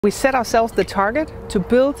We set ourselves the target to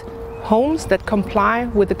build homes that comply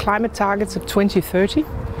with the climate targets of 2030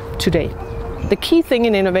 today. The key thing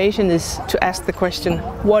in innovation is to ask the question,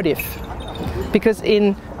 what if? Because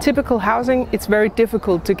in typical housing, it's very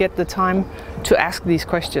difficult to get the time to ask these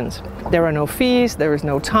questions. There are no fees, there is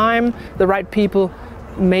no time. The right people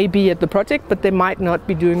may be at the project, but they might not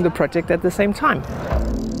be doing the project at the same time.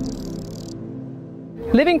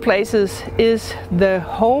 Living Places is the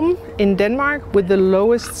home in Denmark with the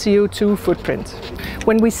lowest CO2 footprint.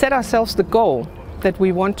 When we set ourselves the goal that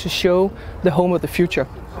we want to show the home of the future,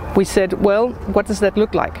 we said, well, what does that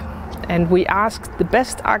look like? And we asked the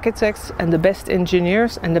best architects and the best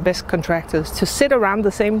engineers and the best contractors to sit around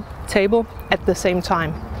the same table at the same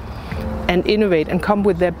time and innovate and come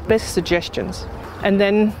with their best suggestions. And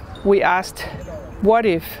then we asked, what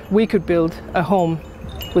if we could build a home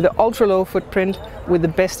with an ultra-low footprint with the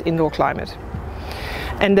best indoor climate?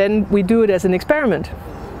 And then we do it as an experiment.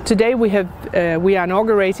 Today we are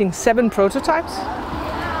inaugurating 7 prototypes,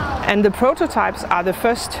 and the prototypes are the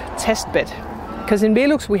first test bed. Because in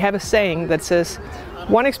Velux we have a saying that says,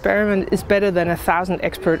 one experiment is better than 1,000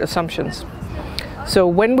 expert assumptions. So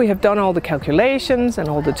when we have done all the calculations and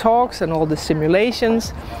all the talks and all the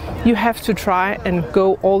simulations, you have to try and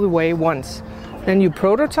go all the way once. Then you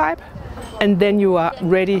prototype, and then you are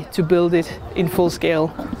ready to build it in full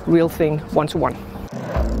scale, real thing, one-to-one.